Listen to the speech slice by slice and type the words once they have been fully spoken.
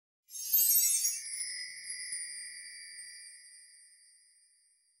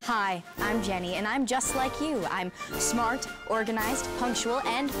Hi, I'm Jenny, and I'm just like you. I'm smart, organized, punctual,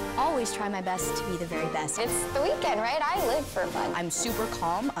 and always try my best to be the very best. It's the weekend, right? I live for fun. I'm super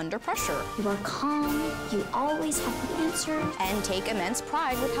calm under pressure. You are calm, you always have the answer. And take immense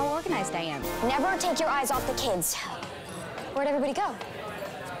pride with how organized I am. Never take your eyes off the kids. Where'd everybody go?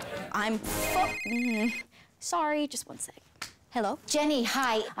 I'm sorry, just one sec. Hello? Jenny,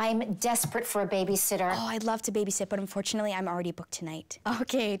 hi. I'm desperate for a babysitter. Oh, I'd love to babysit, but unfortunately, I'm already booked tonight.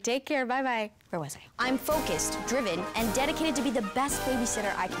 Okay, take care. Bye-bye. Where was I? I'm focused, driven, and dedicated to be the best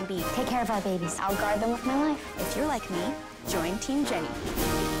babysitter I can be. Take care of our babies. I'll guard them with my life. If you're like me, join Team Jenny.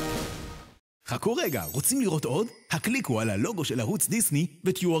 חכו רגע, רוצים לראות עוד? הקליקו על הלוגו של ערוץ דיסני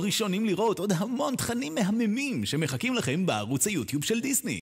ותהיו הראשונים לראות עוד המון תכנים מהממים שמחכים לכם בערוץ היוטיוב של דיסני.